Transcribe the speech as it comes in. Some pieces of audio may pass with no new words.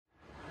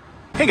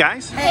Hey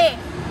guys. Hey.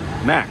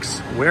 Max,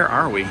 where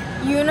are we?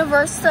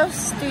 Universal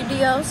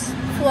Studios,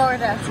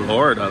 Florida.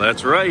 Florida,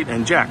 that's right.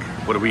 And Jack,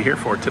 what are we here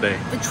for today?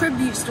 The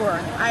tribute store.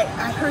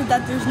 I heard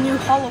that there's new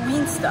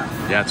Halloween stuff.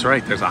 That's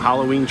right. There's a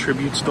Halloween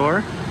tribute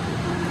store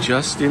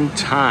just in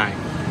time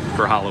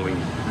for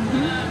Halloween.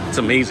 It's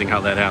amazing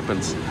how that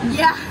happens.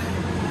 Yeah.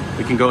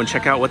 We can go and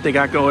check out what they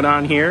got going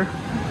on here.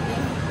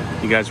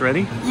 You guys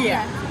ready?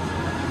 Yeah.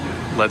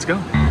 Let's go.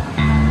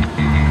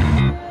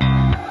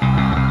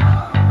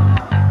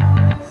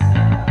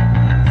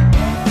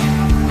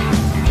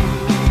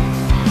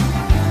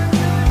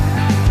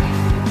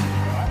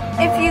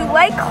 If you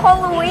like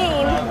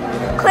Halloween,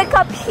 click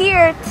up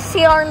here to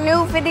see our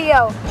new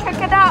video. Check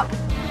it out.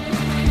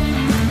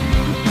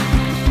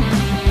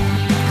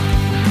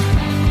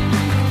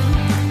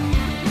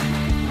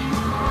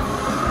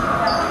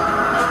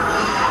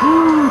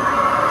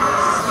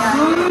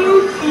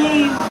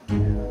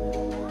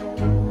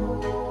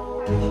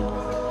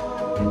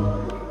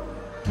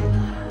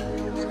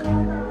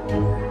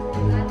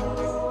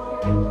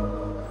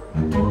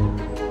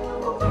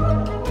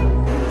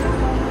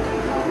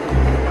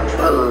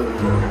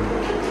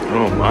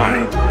 Oh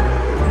my.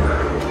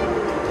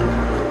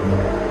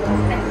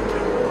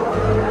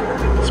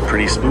 It's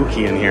pretty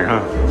spooky in here,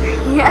 huh?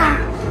 Yeah.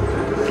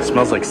 It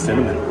smells like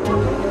cinnamon.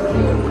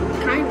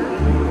 Kind of.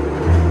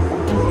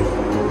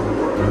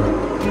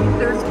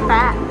 There's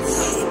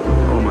bats.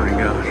 Oh my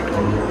gosh.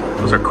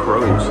 Those are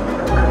crows.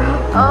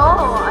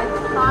 Oh, I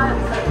thought.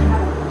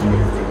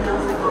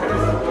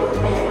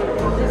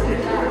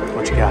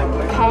 What you got?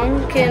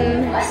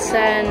 Pumpkin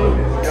scent.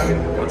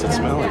 What's it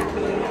smell like?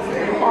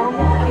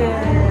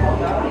 Pumpkin.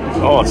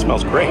 Oh, it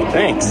smells great.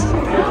 Thanks.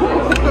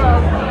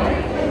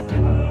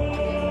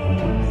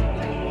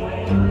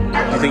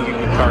 You think you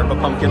can carve a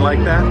pumpkin like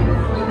that? Look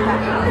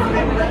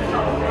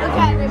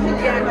at it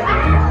again.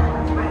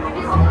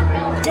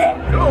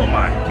 Oh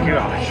my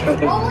gosh.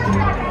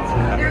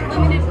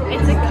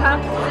 It's a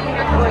cup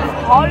with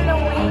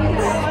Halloween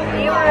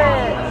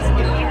spirits.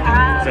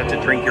 Is that to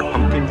drink your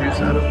pumpkin juice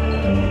out of?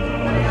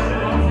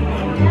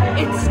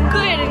 It's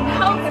good and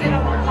healthy.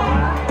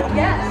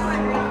 Yes.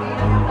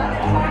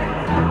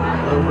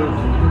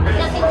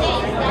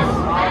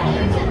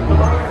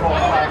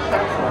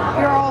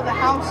 Here are all the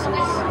houses.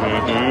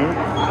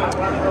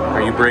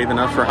 Are you brave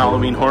enough for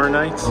Halloween Horror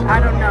Nights? I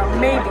don't know.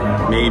 Maybe.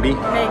 Maybe.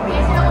 Maybe.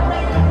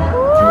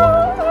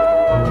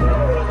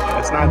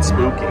 It's not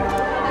spooky.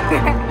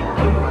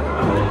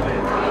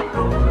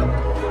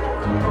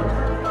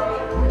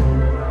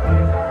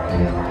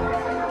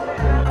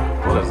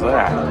 What is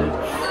that?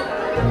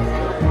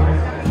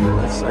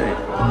 Let's see.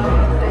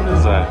 What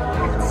is that?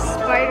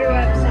 Spider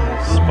webs.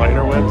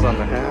 Spider webs on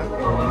the hat?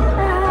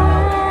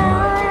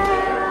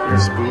 You're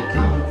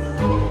spooky.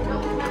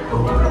 Oh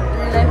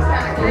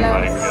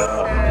my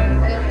god.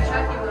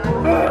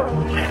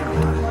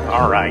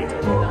 Alright.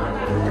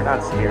 You're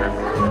not scared.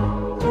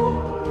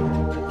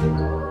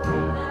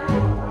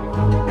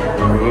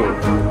 Ooh.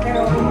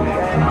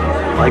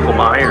 Michael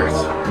Myers.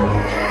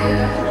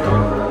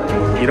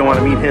 You don't want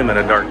to meet him in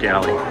a dark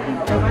alley.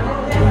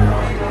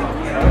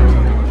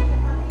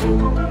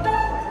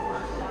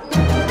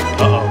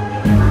 Uh-oh.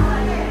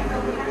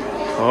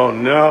 Oh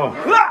no.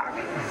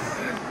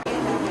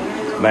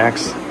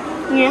 Max?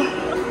 Yeah.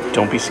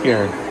 Don't be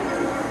scared,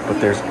 but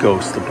there's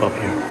ghosts above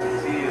you.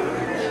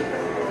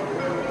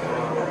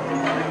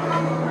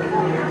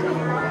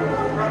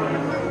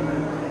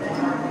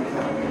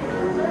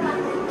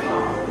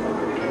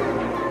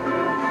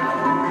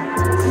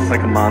 It's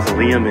like a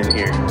mausoleum in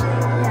here.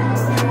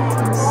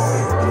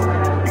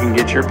 You can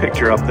get your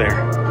picture up there.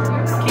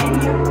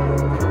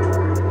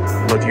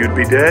 But you'd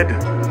be dead.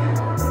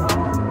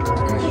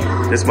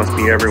 This must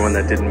be everyone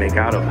that didn't make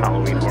out of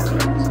Halloween Horror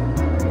Nights.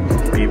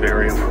 Be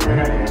very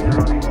afraid.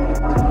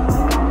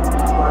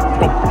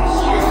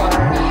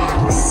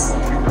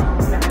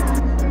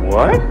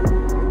 What?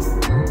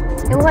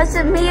 It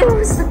wasn't me, it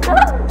was the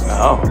ghost.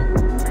 Oh.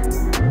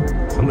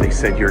 Somebody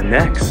said you're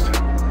next.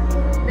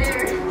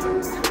 There.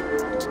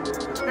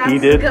 He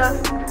did? The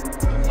ghost.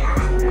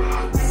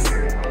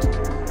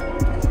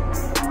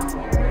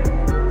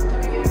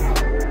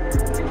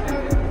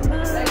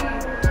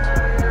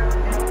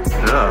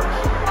 Ugh.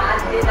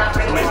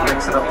 Somebody's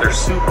mixing up their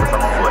soup with a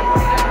foot.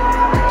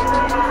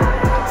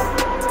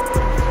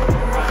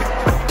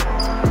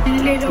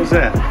 Who's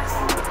that?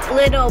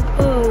 Little Boo.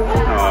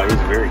 Oh,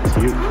 he's very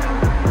cute.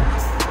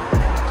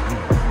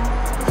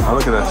 Oh,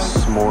 look at that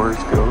s'mores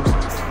ghost.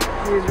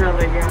 He's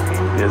really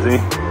yummy. Is he?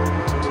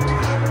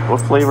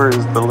 What flavor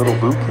is the little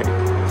Boo cake?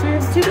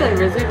 There's two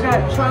flavors. We've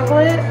got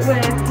chocolate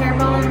with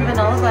caramel and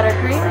vanilla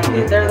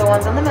buttercream. They're the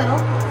ones in the middle.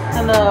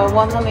 And the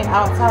ones on the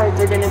outside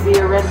are going to be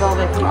a red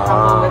velvet cake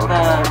combo with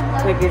the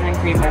cookies and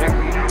cream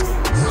buttercream.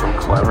 So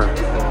clever.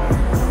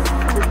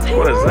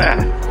 What is that?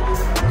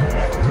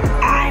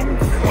 I'm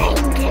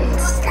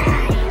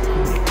Frankenstein.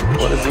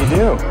 What does he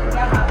do?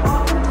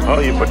 Oh,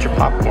 you put your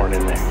popcorn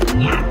in there.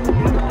 Yeah.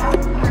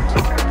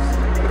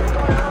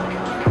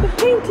 The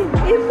painting,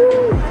 it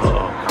moves.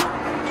 Uh-oh.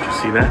 Did you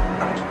see that?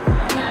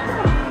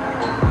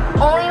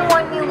 Only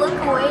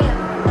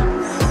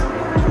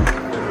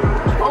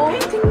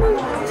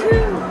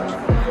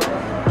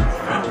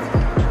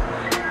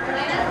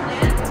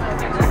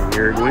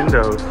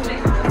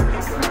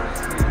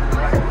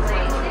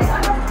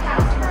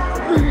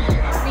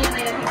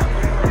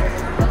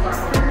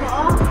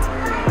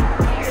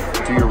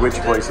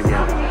witch voice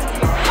again.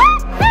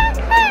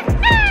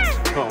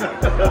 Oh my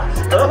gosh.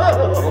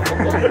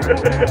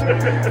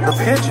 The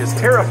pitch is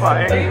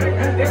terrifying.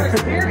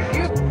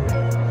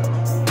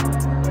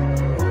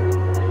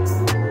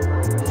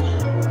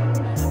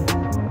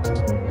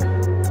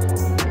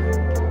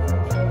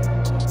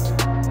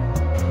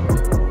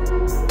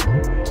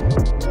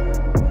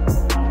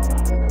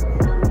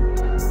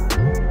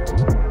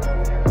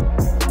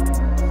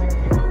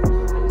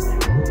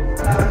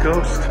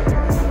 Ghost.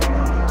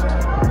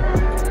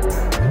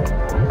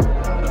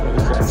 What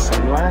is that,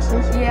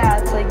 sunglasses? Yeah,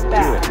 it's like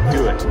that.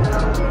 Do it.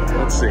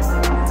 Let's see.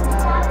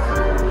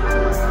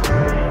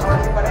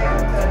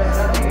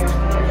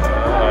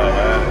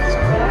 That's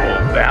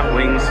cool.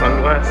 Batwing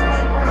sunglasses.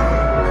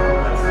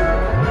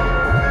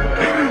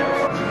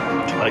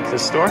 Do you like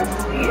this store?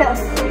 Yes.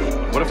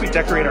 What if we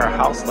decorate our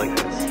house like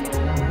this?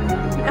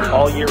 No.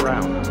 All year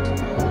round?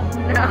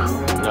 No.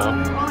 No?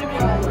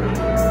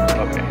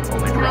 Okay,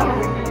 only for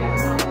Halloween.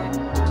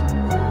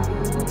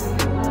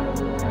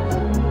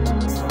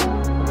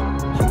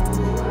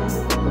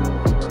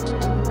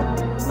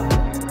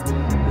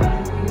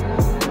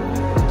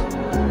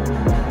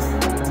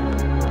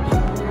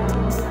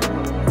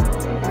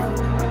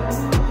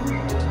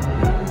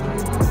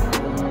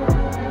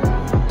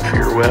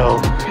 Farewell.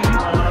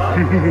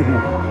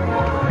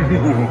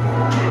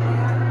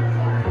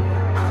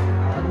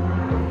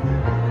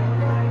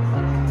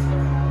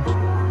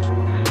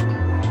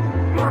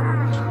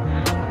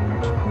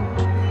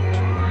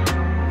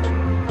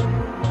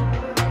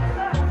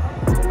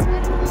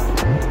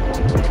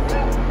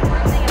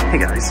 Hey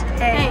guys,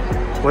 Hey.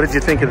 what did you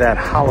think of that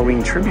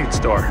Halloween tribute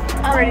store?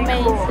 Pretty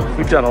cool.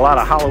 We've done a lot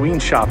of Halloween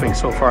shopping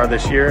so far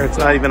this year. It's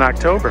not even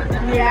October.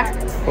 Yeah.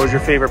 What was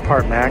your favorite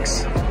part,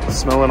 Max?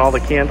 Smelling all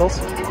the candles?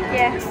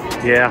 Yeah.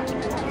 Yeah.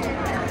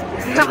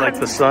 Did you like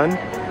the sun?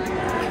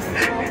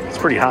 It's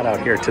pretty hot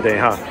out here today,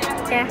 huh?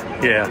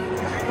 Yeah.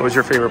 Yeah. What was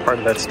your favorite part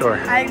of that store?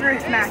 I agree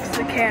with Max,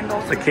 the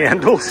candles. The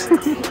candles?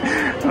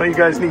 Well, you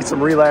guys need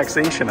some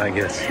relaxation, I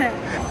guess.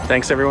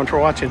 Thanks everyone for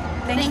watching.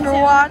 Thanks for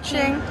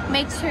watching.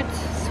 Make sure to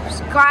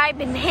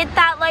subscribe and hit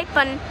that like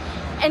button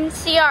and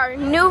see our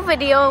new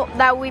video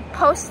that we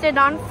posted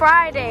on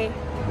Friday.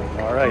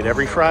 All right,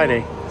 every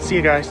Friday. See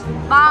you guys.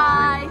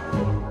 Bye.